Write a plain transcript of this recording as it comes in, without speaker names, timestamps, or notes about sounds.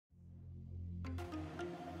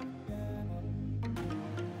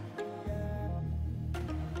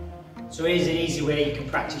So here's an easy way you can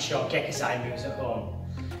practice your Gekisai moves at home.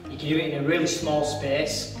 You can do it in a really small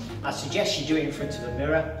space. I suggest you do it in front of a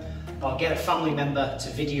mirror, or get a family member to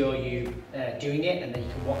video you doing it, and then you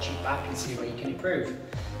can watch it back and see where you can improve.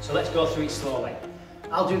 So let's go through it slowly.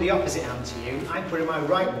 I'll do the opposite hand to you. I'm putting my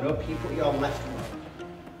right one up, you put your left one up.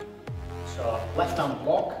 So left hand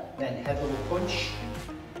block, then head level punch,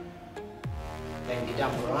 then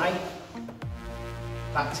Gedamburai,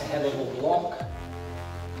 back to head level block,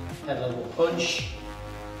 head level punch,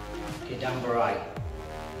 Gedamburai.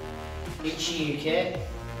 Ichi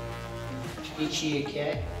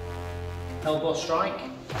uke, elbow strike,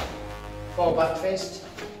 forward back fist,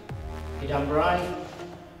 Gedamburai,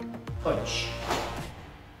 punch.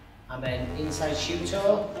 And then inside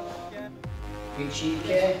shuto, Ichi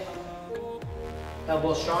uke,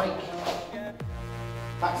 elbow strike,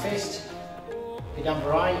 back fist,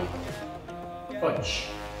 Gedamburai, punch.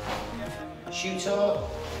 Shuto,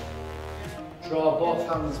 draw both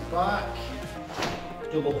hands back,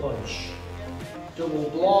 double punch. Double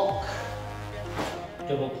block,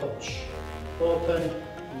 double punch. Open,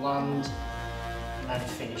 land, and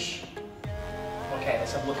finish. Okay,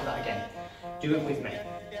 let's have a look at that again. Do it with me.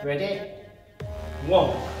 Ready?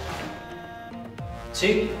 1,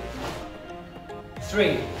 2,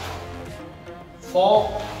 3,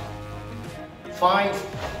 4, 5,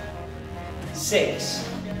 6,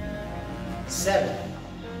 7,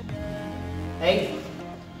 8,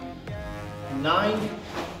 9,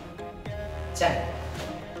 10.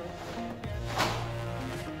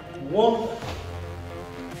 1,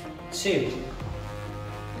 2,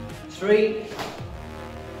 3,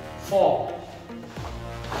 4,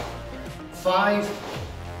 5,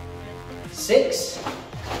 6,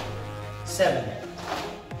 7,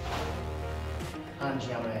 and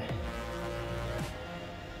yame.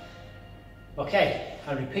 Okay,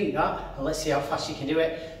 and repeat that, and let's see how fast you can do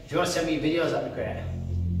it. If you want to send me your videos, that'd be great.